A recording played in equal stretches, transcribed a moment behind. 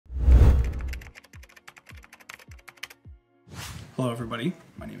Hello everybody,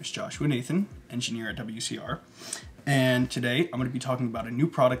 my name is Joshua Nathan, engineer at WCR, and today I'm going to be talking about a new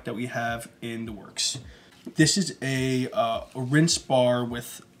product that we have in the works. This is a rinse bar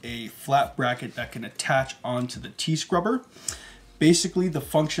with a flat bracket that can attach onto the T-scrubber. Basically the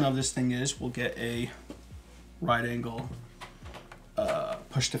function of this thing is we'll get a right angle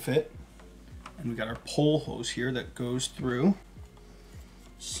push to fit, and we got our pole hose here that goes through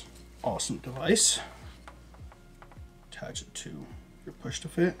this awesome device. Attach it to your push to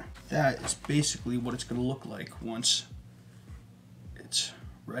fit. That is basically what it's going to look like once it's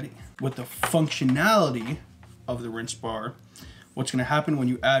ready. With the functionality of the rinse bar, what's going to happen when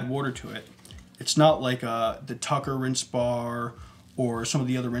you add water to it, it's not like the Tucker rinse bar or some of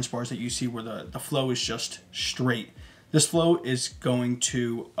the other rinse bars that you see where the flow is just straight. This flow is going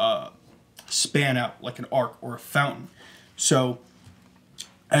to span out like an arc or a fountain. So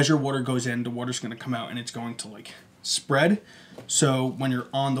as your water goes in, the water's going to come out and it's going to like spread. So when you're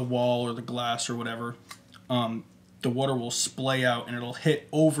on the wall or the glass or whatever, the water will splay out and it'll hit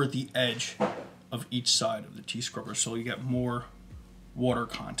over the edge of each side of the T-scrubber, so you get more water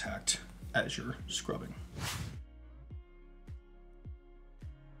contact as you're scrubbing.